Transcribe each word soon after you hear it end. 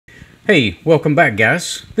Hey, welcome back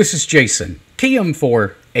guys. This is Jason,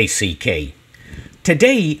 TM4ACK.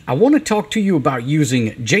 Today, I want to talk to you about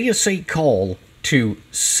using JS8Call to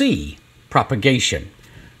see propagation.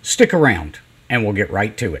 Stick around and we'll get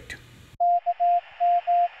right to it.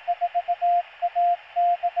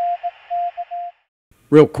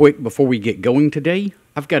 Real quick before we get going today,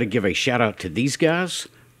 I've got to give a shout out to these guys.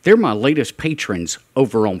 They're my latest patrons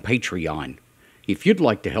over on Patreon. If you'd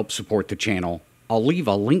like to help support the channel, I'll leave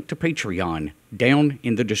a link to Patreon down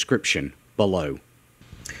in the description below.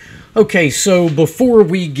 Okay, so before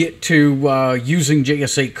we get to using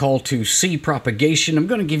JS8Call to see propagation, I'm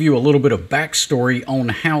going to give you a little bit of backstory on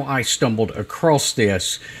how I stumbled across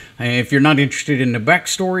this. If you're not interested in the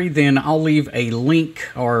backstory, then I'll leave a link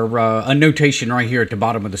or a notation right here at the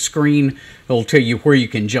bottom of the screen. It'll tell you where you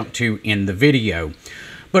can jump to in the video.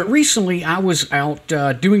 But recently, I was out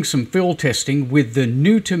doing some field testing with the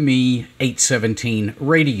new-to-me 817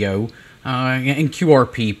 radio and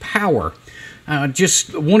QRP power.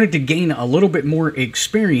 Just wanted to gain a little bit more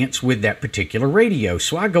experience with that particular radio.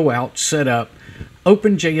 So I go out, set up,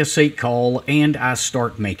 open JS8Call, and I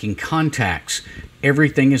start making contacts.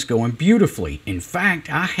 Everything is going beautifully. In fact,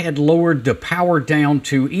 I had lowered the power down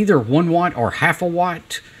to either 1 watt or half a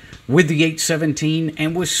watt with the 817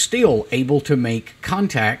 and was still able to make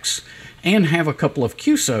contacts and have a couple of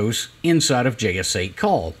QSOs inside of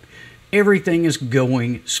JS8Call. Everything is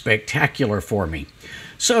going spectacular for me.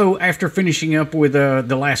 So after finishing up with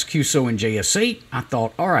the last QSO in JS8, I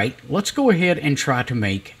thought, all right, let's go ahead and try to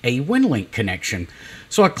make a Winlink connection.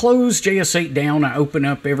 So I close JS8 down, I open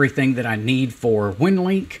up everything that I need for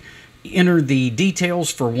Winlink, enter the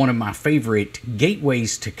details for one of my favorite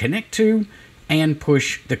gateways to connect to, and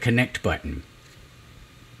push the connect button.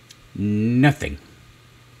 Nothing.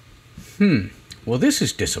 Well, this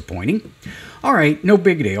is disappointing. All right, no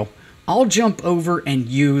big deal. I'll jump over and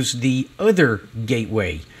use the other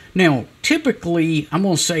gateway. Now, typically, I'm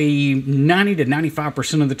going to say 90 to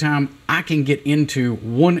 95% of the time, I can get into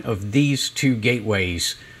one of these two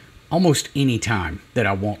gateways almost any time that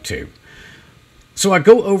I want to. So I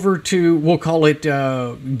go over to, we'll call it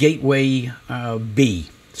Gateway B.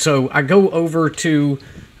 So I go over to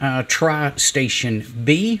try Station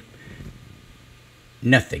B.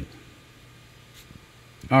 Nothing.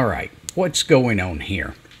 All right, what's going on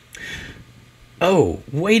here? Oh,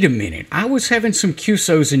 wait a minute. I was having some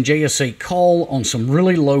QSOs in JS8Call on some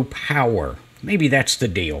really low power. Maybe that's the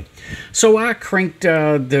deal. So I cranked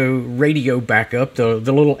the radio back up, the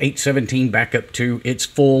little 817 back up to its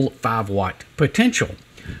full 5 watt potential.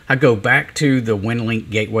 I go back to the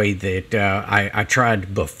Winlink gateway that I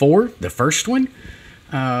tried before, the first one,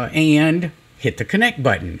 and hit the connect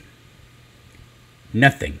button.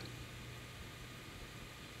 Nothing.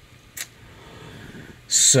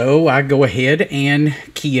 So I go ahead and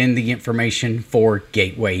key in the information for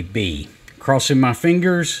Gateway B. Crossing my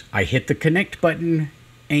fingers, I hit the connect button,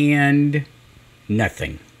 and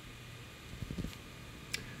nothing.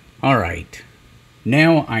 All right.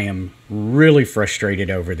 Now I am really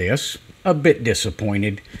frustrated over this, a bit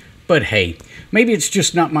disappointed, but hey, maybe it's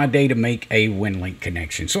just not my day to make a Winlink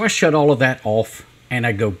connection. So I shut all of that off and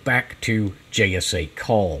I go back to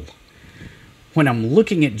JS8Call. When I'm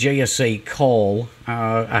looking at JS8Call,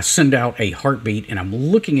 I send out a heartbeat and I'm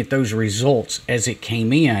looking at those results as it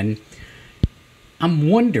came in. I'm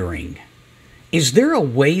wondering, is there a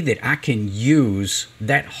way that I can use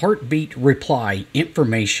that heartbeat reply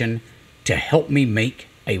information to help me make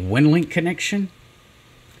a Winlink connection?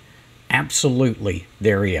 Absolutely,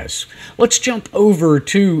 there is. Let's jump over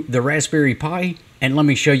to the Raspberry Pi and let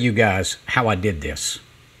me show you guys how I did this.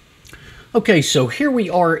 Okay, so here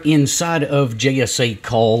we are inside of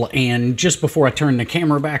JS8Call, and just before I turn the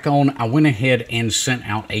camera back on, I went ahead and sent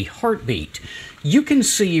out a heartbeat. You can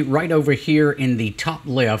see right over here in the top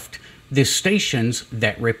left the stations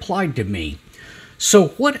that replied to me. So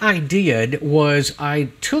what I did was I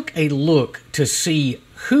took a look to see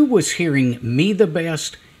who was hearing me the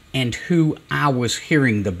best and who I was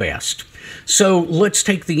hearing the best. So let's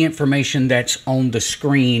take the information that's on the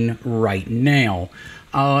screen right now.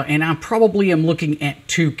 And I probably am looking at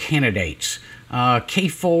two candidates. K4REF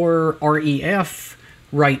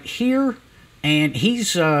right here, and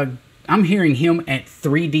he's I'm hearing him at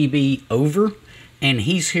 3 dB over, and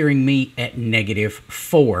he's hearing me at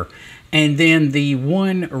 -4. And then the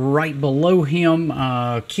one right below him,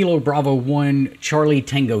 Kilo Bravo 1 Charlie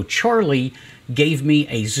Tango Charlie, gave me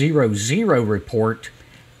a 00 report,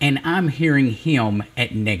 and I'm hearing him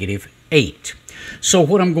at -8. So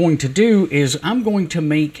what I'm going to do is I'm going to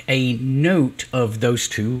make a note of those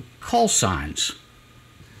two call signs.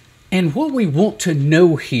 And what we want to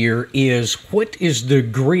know here is what is the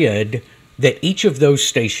grid that each of those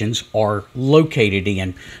stations are located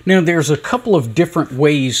in. Now, there's a couple of different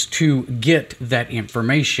ways to get that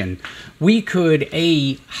information. We could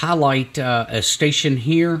highlight a station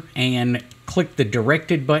here and click the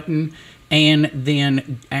directed button and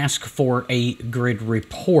then ask for a grid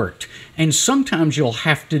report. And sometimes you'll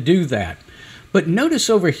have to do that. But notice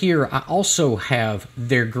over here, I also have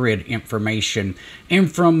their grid information. And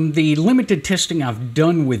from the limited testing I've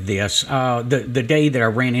done with this, the day that I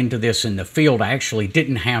ran into this in the field, I actually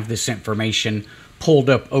didn't have this information pulled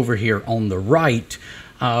up over here on the right.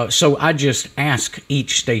 So I just ask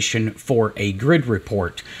each station for a grid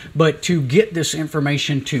report. But to get this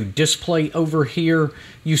information to display over here,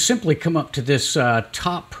 you simply come up to this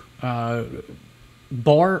top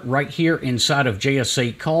bar right here inside of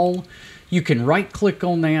JS8Call. You can right-click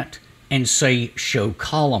on that and say Show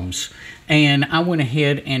Columns. And I went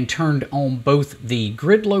ahead and turned on both the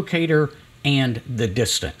grid locator and the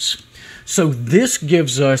distance. So this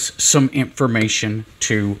gives us some information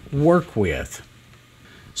to work with.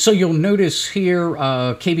 So you'll notice here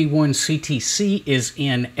KB1CTC is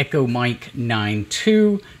in Echo Mike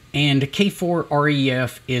 9.2 and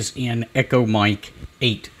K4REF is in Echo Mike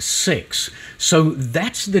 8.6. So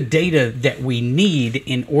that's the data that we need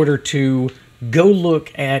in order to go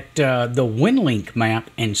look at the Winlink map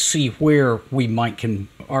and see where we might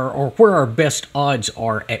or where our best odds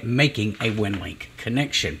are at making a Winlink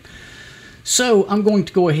connection. So I'm going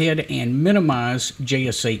to go ahead and minimize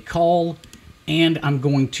JS8Call, and I'm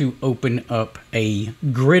going to open up a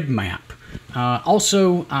grid map.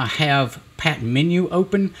 Also, I have Pat Menu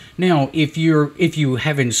open. Now, if you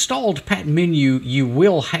have installed Pat Menu, you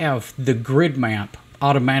will have the grid map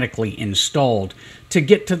automatically installed. To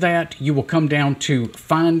get to that, you will come down to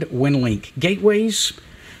Find Winlink Gateways,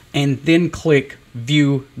 and then click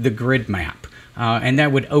View the Grid Map. And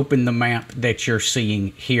that would open the map that you're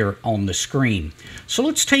seeing here on the screen. So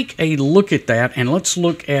let's take a look at that, and let's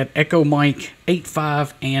look at Echo Mike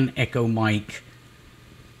 8.5 and Echo Mike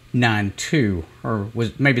 9.2, or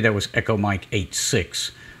maybe that was Echo Mike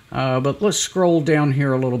 8.6. But let's scroll down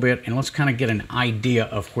here a little bit and let's kind of get an idea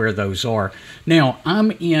of where those are. Now,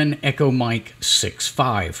 I'm in Echo Mike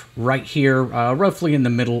 6.5, right here, roughly in the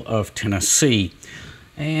middle of Tennessee.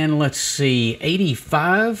 And let's see,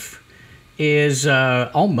 85 is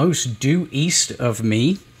almost due east of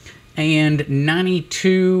me. And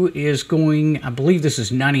 92 is going, I believe this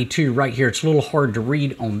is 92 right here. It's a little hard to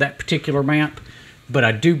read on that particular map, but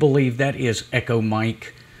I do believe that is Echo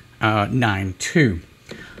Mike 9.2.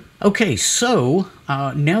 Okay, so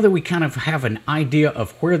now that we kind of have an idea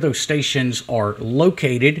of where those stations are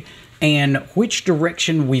located and which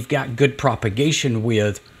direction we've got good propagation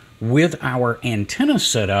with our antenna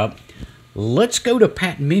setup, let's go to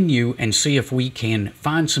Pat Menu and see if we can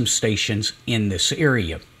find some stations in this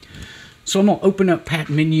area. So I'm going to open up Pat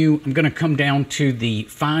Menu. I'm going to come down to the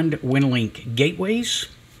Find Winlink Gateways,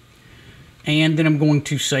 and then I'm going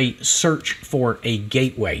to say Search for a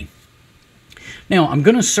Gateway. Now, I'm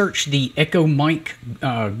going to search the Echo Mike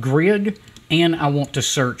grid, and I want to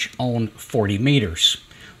search on 40 meters.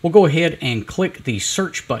 We'll go ahead and click the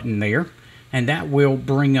search button there, and that will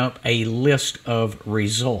bring up a list of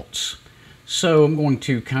results. So I'm going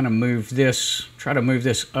to kind of try to move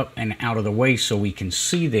this up and out of the way so we can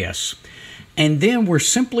see this. And then we're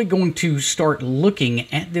simply going to start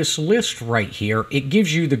looking at this list right here. It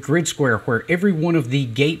gives you the grid square where every one of the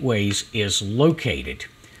gateways is located.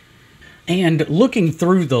 And looking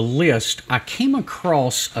through the list, I came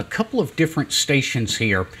across a couple of different stations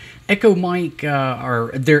here. Echo Mike,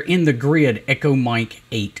 they're in the grid, Echo Mike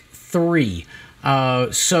 8.3.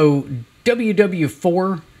 So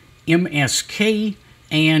WW4, MSK,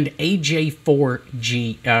 and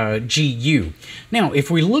AJ4GU. Now,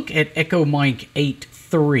 if we look at Echo Mike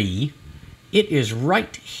 8.3, it is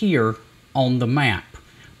right here on the map.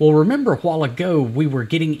 Well, remember a while ago we were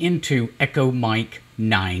getting into Echo Mike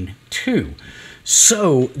 9.2.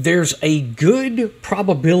 So there's a good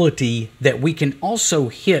probability that we can also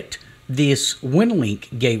hit this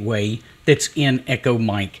Winlink gateway that's in Echo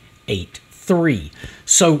Mike 8.3.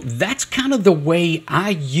 So that's kind of the way I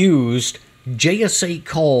used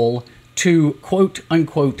JS8Call to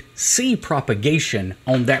quote-unquote see propagation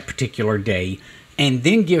on that particular day, and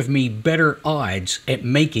then give me better odds at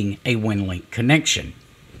making a Winlink connection.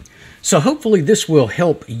 So hopefully this will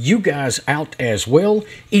help you guys out as well.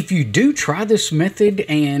 If you do try this method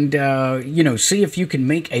and see if you can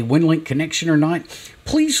make a Winlink connection or not,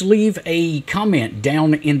 please leave a comment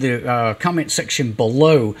down in the comment section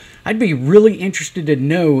below. I'd be really interested to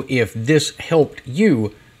know if this helped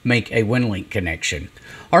you make a Winlink connection.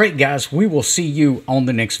 All right, guys, we will see you on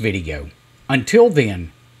the next video. Until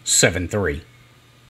then, 7-3.